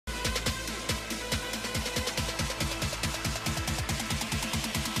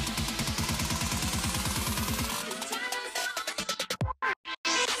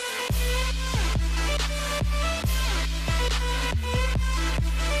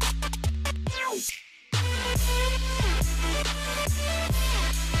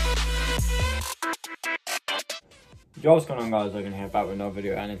Yo, what's going on, guys? Logan here, back with another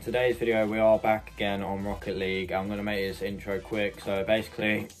video, and in today's video we are back again on Rocket League. I'm going to make this intro quick. So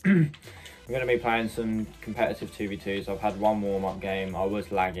basically I'm going to be playing some competitive 2v2s. I've had one warm-up game. I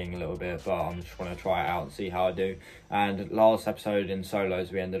was lagging a little bit, but I'm just want to try it out and see how I do. And last episode in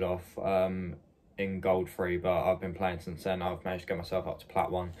solos we ended off in gold 3, but I've been playing since then. I've managed to get myself up to plat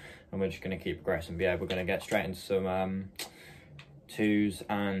 1, and we're just going to keep progressing. But yeah, we're going to get straight into some 2s,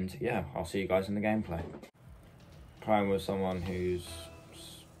 and yeah, I'll see you guys in the gameplay. Playing with someone who's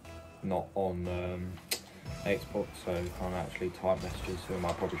not on Xbox, so can't actually type messages to him.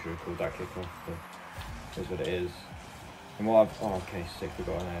 I probably should have called that kickoff, but here's what it is. And what I've, oh okay, sick, we've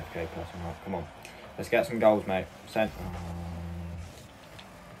got an AFK person. Right, come on, let's get some goals, mate. Send.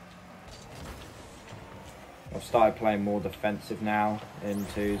 I've started playing more defensive now in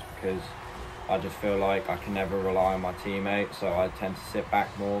 2s because I just feel like I can never rely on my teammates, so I tend to sit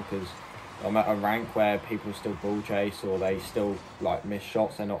back more because I'm at a rank where people still ball chase or they still like miss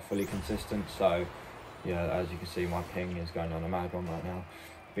shots. They're not fully consistent. So yeah, as you can see, my ping is going on a mad one right now.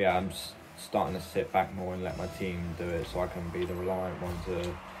 But yeah, I'm starting to sit back more and let my team do it, so I can be the reliant one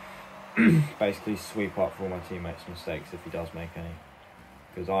to basically sweep up for all my teammates' mistakes if he does make any,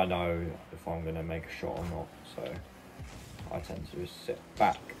 because I know if I'm going to make a shot or not. So I tend to just sit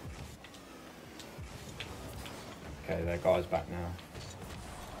back. Okay, their guy's back now.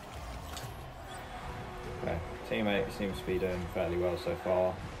 Okay, teammate seems to be doing fairly well so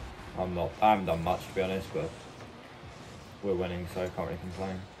far. I haven't done much, to be honest, but we're winning, so I can't really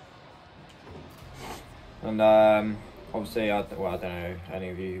complain. And obviously, I don't know any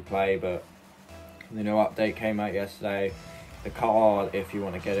of you who play, but the new update came out yesterday. The card, if you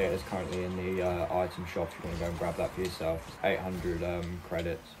want to get it, is currently in the item shop. If you want to go and grab that for yourself, it's 800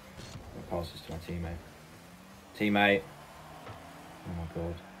 credits. I'll pass this to my teammate. Teammate. Oh my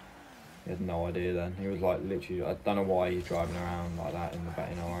god. He had no idea then. He was like literally, I don't know why he's driving around like that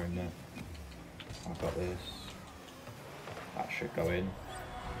in our own net. I've got this. That should go in.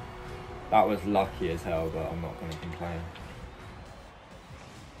 That was lucky as hell, but I'm not going to complain.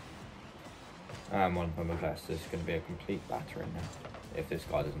 And one from the best is going to be a complete battering now, if this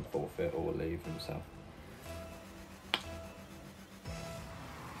guy doesn't forfeit or leave himself.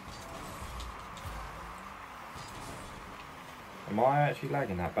 Am I actually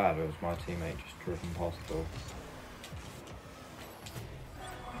lagging that bad, or was my teammate just driven past the ball?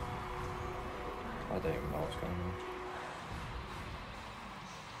 I don't even know what's going on.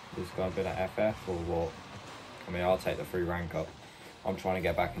 This guy been at FF or what? I mean, I'll take the free rank up. I'm trying to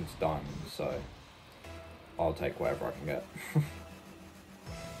get back into diamonds, so I'll take whatever I can get.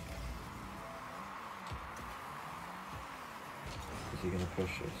 Is he going to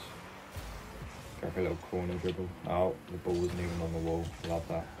push this? Go for a little corner dribble. Oh, the ball wasn't even on the wall. Love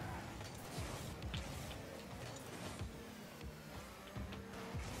that.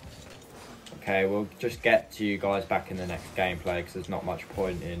 Okay, we'll just get to you guys back in the next gameplay because there's not much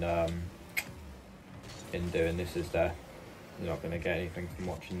point in doing this, is there? You're not going to get anything from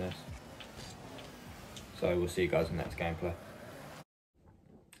watching this. So we'll see you guys in the next gameplay.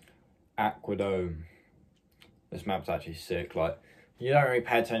 Aquadome. This map's actually sick. Like, you don't really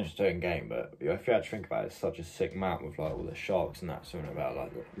pay attention to it in game, but if you actually think about it, it's such a sick map with like all the sharks and that, something about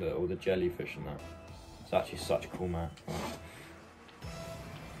like all the jellyfish and that. It's actually such a cool map.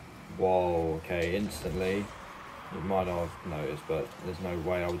 Whoa, okay, instantly. You might not have noticed, but there's no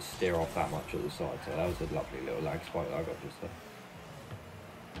way I would steer off that much at the side, so that was a lovely little lag spike that I got just there.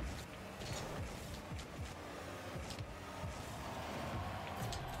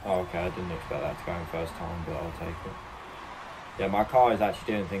 Oh, okay, I didn't expect that to go in first time, but I'll take it. Yeah, my car is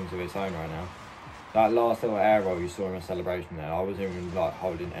actually doing things of its own right now. That last little air roll you saw in my celebration there, I wasn't even like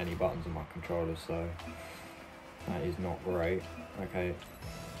holding any buttons on my controller, so that is not great. Okay.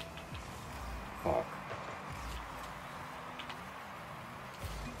 Fuck.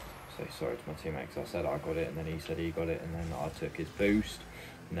 Say sorry to my teammate because I said I got it and then he said he got it, and then I took his boost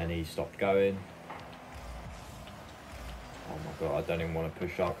and then he stopped going. Oh my god, I don't even want to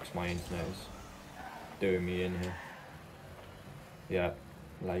push up because my internet is doing me in here. Yeah,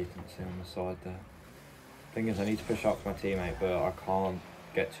 latency on the side there. Thing is, I need to push up for my teammate, but I can't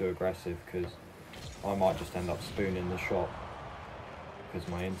get too aggressive because I might just end up spooning the shot because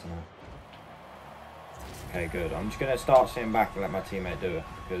of my internet. Okay, good. I'm just going to start sitting back and let my teammate do it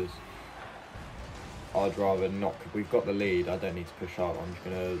because I'd rather not. We've got the lead. I don't need to push up. I'm just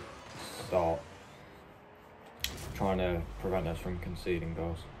going to start trying to prevent us from conceding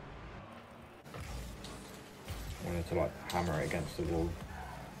goals. I wanted to like hammer it against the wall.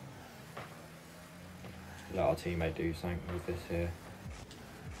 Let our teammate do something with this here.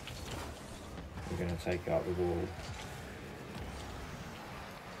 We're going to take it up the wall.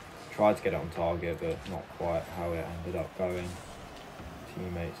 Tried to get it on target, but not quite how it ended up going.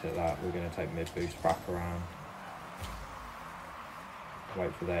 Teammates at that. We're going to take mid boost back around.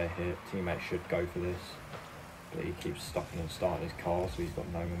 Wait for their hit. Teammate should go for this, but he keeps stopping and starting his car, so he's got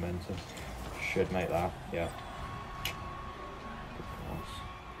no momentum. Should make that, yeah.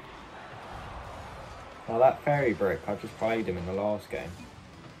 Now that fairy brick, I just played him in the last game.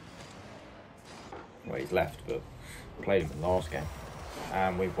 Well, he's left, but I played him in the last game.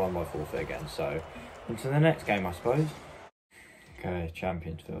 And we've won by forfeit again, so on to the next game, I suppose. Okay,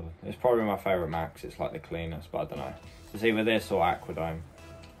 Champions Field. It's probably my favourite max. It's like the cleanest, but I don't know. It's either this or Aquadome.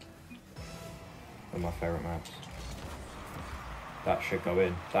 They're my favourite maps. That should go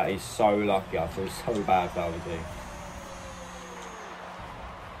in. That is so lucky. I feel so bad for LVD.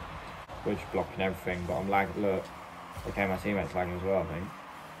 We're just blocking everything, but I'm lagging. Look. Okay, my teammate's lagging as well, I think.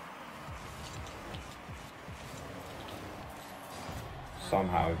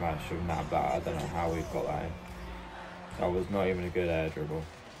 Somehow we've managed to nab that. I don't know how we've got that in. That was not even a good air dribble.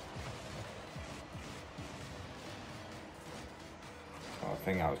 I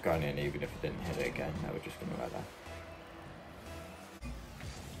think that was going in even if it didn't hit it again. They were just going to let that.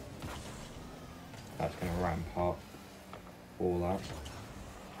 That's going to ramp up all that.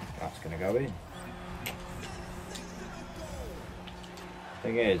 That's going to go in.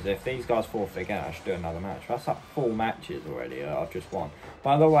 Thing is, if these guys forfeit again, I should do another match. That's like 4 matches already that I've just won.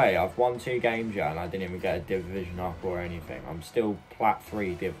 By the way, I've won 2 games yet and I didn't even get a division up or anything. I'm still plat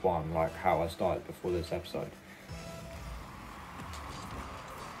 3 div 1 like how I started before this episode.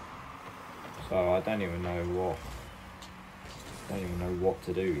 So I don't even know what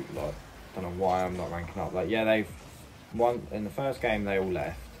to do. Like, I don't know why I'm not ranking up. Like, yeah, they've won in the first game. They all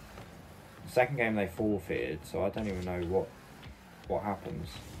left. The second game they forfeited. So I don't even know what happens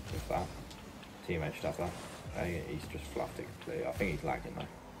with that. Teammate should have that. He's just fluffed it completely. I think he's lagging though.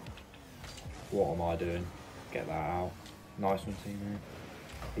 What am I doing? Get that out. Nice one, teammate.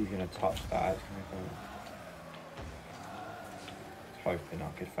 He's gonna touch that. It's gonna go. Hoping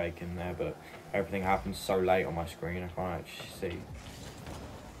I could fake him there, but everything happens so late on my screen I can't actually see.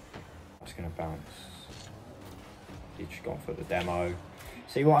 It's gonna bounce. He's just gone for the demo.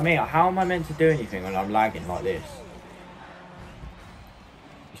 See what I mean? How am I meant to do anything when I'm lagging like this?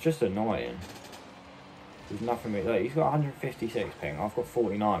 It's just annoying. There's nothing. Look, he's got 156 ping. I've got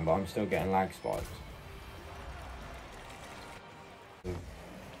 49, but I'm still getting lag spikes. It's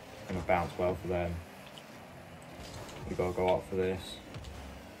gonna bounce well for them. We gotta go up for this.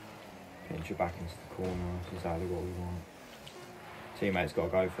 Pinch it back into the corner. That's exactly what we want. Teammate's got to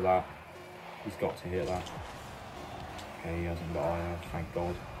go for that. He's got to hit that. Okay, he hasn't, but I have. Thank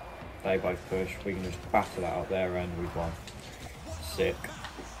God. They both push. We can just batter that up their end. We've won. Sick.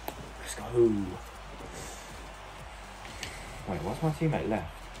 Let's go. Wait, what's my teammate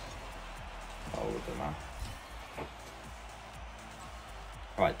left? Oh, it doesn't matter.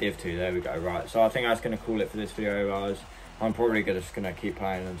 Right, Div 2, there we go. Right, so I think that's going to call it for this video, guys. I'm probably just going to keep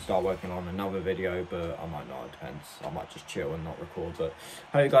playing and start working on another video, but I might not, it depends. I might just chill and not record, but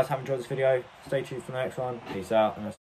hope you guys have enjoyed this video. Stay tuned for the next one. Peace out.